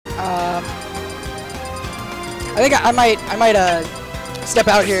I think I might step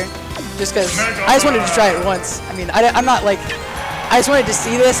out here, just because I just wanted to try it once. I mean, I'm not like, I just wanted to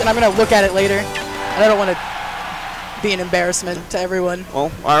see this, and I'm gonna look at it later, and I don't want to be an embarrassment to everyone.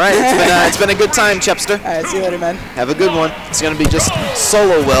 Well, all right, it's been a good time, Chepster. All right, see you later, man. Have a good one. It's gonna be just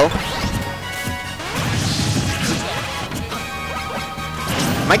solo Will.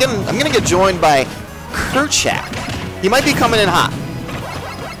 I'm gonna get joined by Kerchak. He might be coming in hot.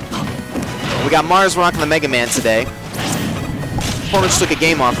 We got Mars rocking the Megaman today. Opponent took a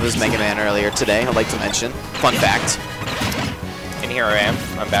game off of his Megaman earlier today, I'd like to mention. Fun fact. And here I am.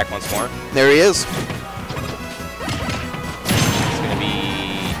 I'm back once more. There he is. It's going to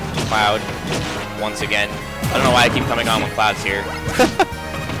be Cloud once again. I don't know why I keep coming on when Cloud's here.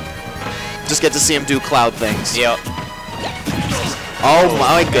 Just get to see him do Cloud things. Yep. Oh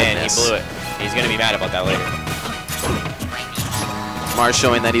my Man, goodness. he blew it. He's going to be mad about that later. Mars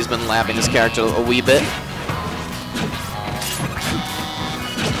showing that he's been lapping his character a wee bit.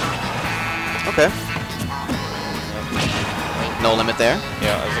 Okay. No limit there.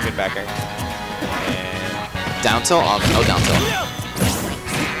 Yeah, that was a good backer. And Down tilt? Oh, no down tilt.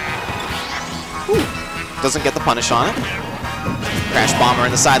 Ooh. Doesn't get the punish on it. Crash Bomber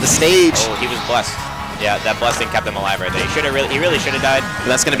in the side of the stage. oh, he was blessed. Yeah, that blessing kept him alive right there. He really should have died. But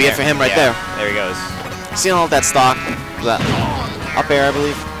that's going to be it for him right there. There he goes. Seeing all of that stock. That up air, I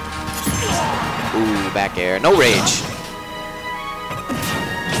believe. Ooh, back air. No rage.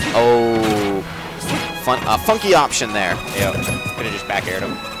 Oh, funky option there. Yeah, could have just back aired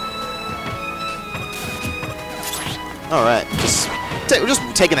him. All right, we're just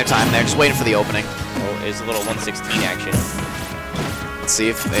taking their time there, just waiting for the opening. Oh, it's a little 116 action. Let's see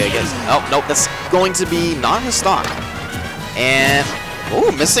if they get. Oh, nope, that's going to be not his stock. And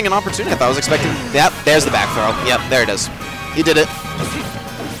oh, missing an opportunity. I thought I was expecting. Yep, there's the back throw. Yep, there it is. He did it.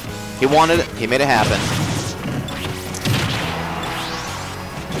 He wanted it. He made it happen.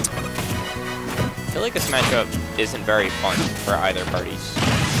 I feel like this matchup isn't very fun for either parties.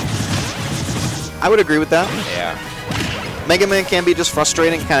 I would agree with that. Yeah. Mega Man can be just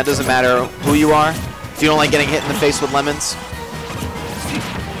frustrating. Kind of doesn't matter who you are. If you don't like getting hit in the face with lemons.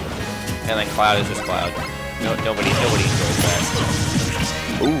 And then Cloud is just Cloud. Nobody enjoys that.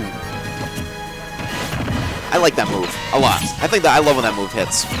 Ooh. I like that move a lot. I think that I love when that move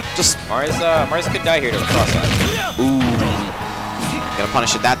hits. Just Mars could die here to a cross line. ooh. Gonna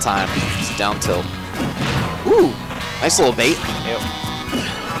punish it that time. It's down tilt. Ooh. Nice little bait. Yep.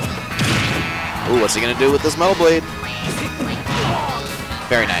 Ooh, what's he gonna do with this metal blade?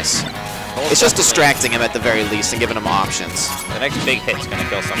 Very nice. It's just distracting him at the very least and giving him options. The next big hit's gonna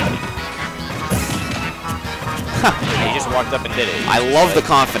kill somebody. He just walked up and did it. I love the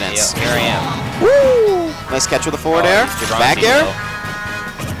confidence. Yeah, here I am. Woo! Nice catch with the forward air. Back air.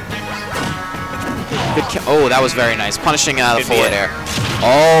 Good oh, that was very nice. Punishing the forward air.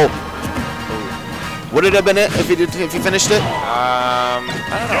 Oh. Would it have been it if he finished it? I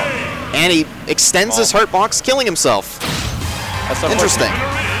don't know. And he extends his hurt box, killing himself. That's interesting.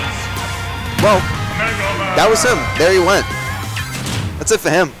 Well, that was him. There he went. That's it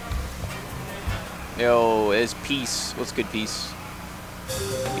for him. Yo, is Peace. What's good, Peace?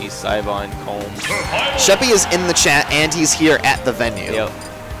 Peace, Sybon, Combs. Sheppy is in the chat, and he's here at the venue. Yep.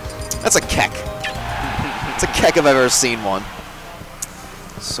 That's a keck. It's a keck if I've ever seen one.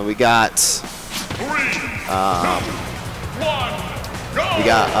 So we got...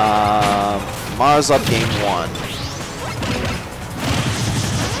 Mars up game 1.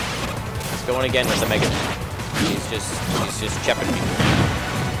 He's going again with the Megaman. He's just chepping people.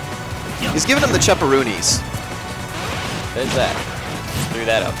 He's giving him the chepperoonies. There's that. Threw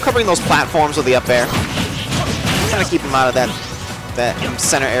that up. Covering those platforms with the up air. Trying to keep him out of that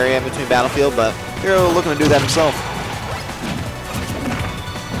center area between battlefield, but Hero looking to do that himself.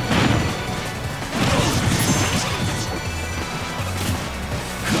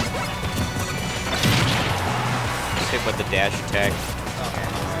 Stick with the dash attack.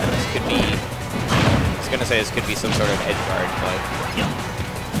 This could be. I was gonna say this could be some sort of edge guard, but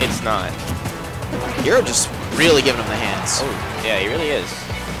it's not. Hero just really giving him the hands. Oh, yeah, he really is.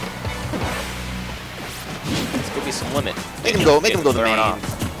 This could be some limit. Make him go the main. Off.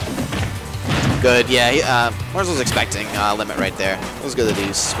 Good, yeah. Mars was expecting limit right there. It was good that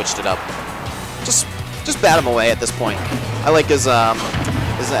he switched it up. Just bat him away at this point. I like his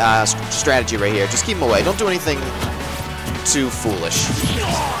strategy right here. Just keep him away. Don't do anything too foolish.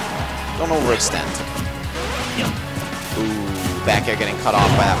 Don't overextend. Ooh, back air getting cut off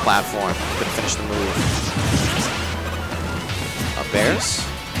by that platform. Couldn't finish the move. Up airs.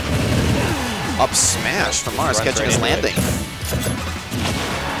 Up smash from Mars, catching his landing.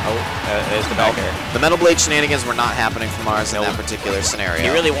 Oh, Is the back air. The Metal Blade shenanigans were not happening for Mars in Nope. that particular scenario. He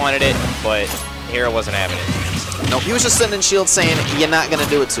really wanted it, but Hero wasn't having it. Nope, he was just sitting in shield saying, "You're not gonna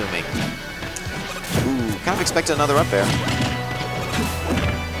do it to me." Ooh, kind of expected another up air.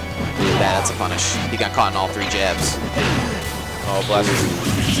 Ooh, that's a punish. He got caught in all 3 jabs. Oh, bless.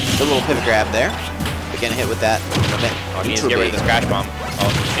 Good little pivot grab there. Getting hit with that. Oh, he needs to get rid of this crash bomb. Oh,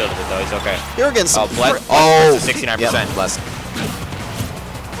 he shielded it though. He's okay. You're getting some. Oh, bless. Oh, 69%. Yep, bless.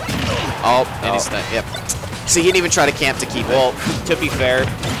 Oh, and he's done. Yep. See, he didn't even try to camp to keep it. Well, to be fair,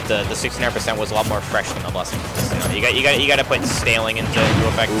 the 69% was a lot more fresh than the blessing. You know, you got to put staling into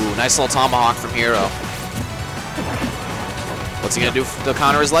effect. Ooh, nice little tomahawk from Hero. What's he gonna do to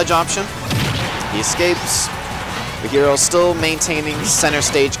counter his ledge option? He escapes. The Hero still maintaining center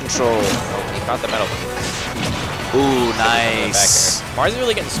stage control. Oh, he caught the metal. Ooh, nice. Mars is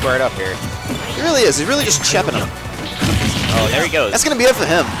really getting squared up here. He really is. He's really just chipping him. Oh, there he goes. That's gonna be it for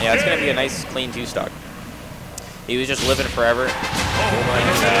him. Yeah, it's gonna be a nice clean 2-stock. He was just living forever.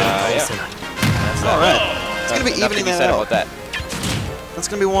 Yeah. That's All right. It's gonna be nothing evening to be that said out. about that. That's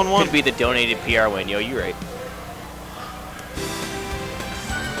gonna be 1-1. Could be the donated PR win. Yo, you right.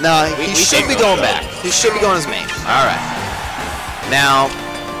 No, he we should take be those, going though. back. He should be going as main. All right. Now,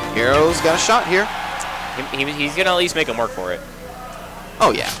 Hero's got a shot here. He's gonna at least make him work for it.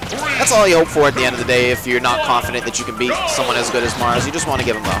 Oh, yeah. That's all you hope for at the end of the day. If you're not confident that you can beat someone as good as Mars, you just want to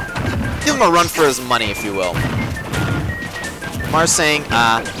give him a run for his money, if you will. Mars saying,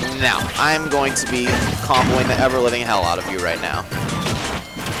 no, I'm going to be comboing the ever-living hell out of you right now.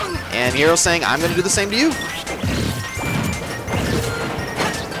 And Hero saying, I'm going to do the same to you.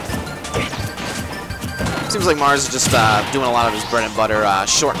 Seems like Mars is just doing a lot of his bread and butter,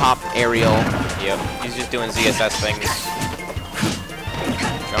 short hop, aerial. Yep, he's just doing ZSS things.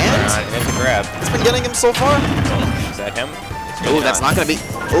 Jumping around, and it's a grab. It's been getting him so far. Is that him? Ooh, that's not going to be...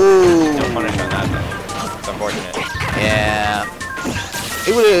 Ooh. No punish on that, though. It's unfortunate. Yeah.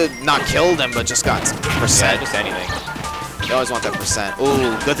 It would have not killed him, but just got some Yeah, percent. just anything. You always want that percent.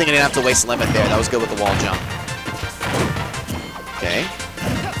 Ooh, good thing he didn't have to waste limit there. That was good with the wall jump. Okay.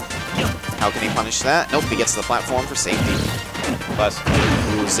 How can he punish that? Nope, he gets to the platform for safety. Plus.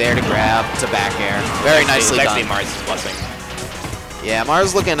 Ooh, there to grab, to back air. Very nicely It's done. actually Mars' blessing. Yeah,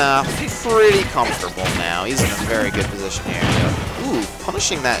 Mars looking pretty comfortable now. He's in a very good position here. Ooh,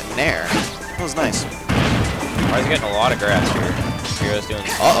 punishing that in air. That was nice. Mars getting a lot of grabs here. Hero's doing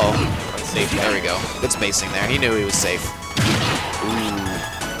unsafe. There we go. Good spacing there. He knew he was safe.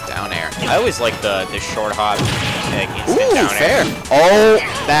 Ooh, down air. I always like the short hop, like instant Ooh, down fair. air.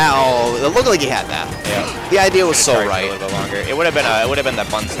 Oh, it looked like he had that. Yeah. The idea was so Charged right. A little bit longer. It would have been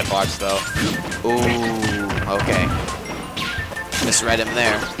that Buns hitbox though. Ooh, okay. Misread him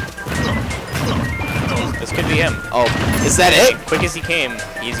there. This could be him. Oh, is that it? Quick as he came,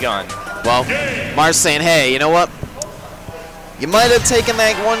 he's gone. Well, Mars saying, hey, you know what? You might have taken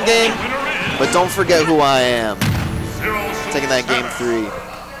that one game, but don't forget who I am. Taking that game 3.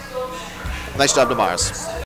 Nice job to Mars.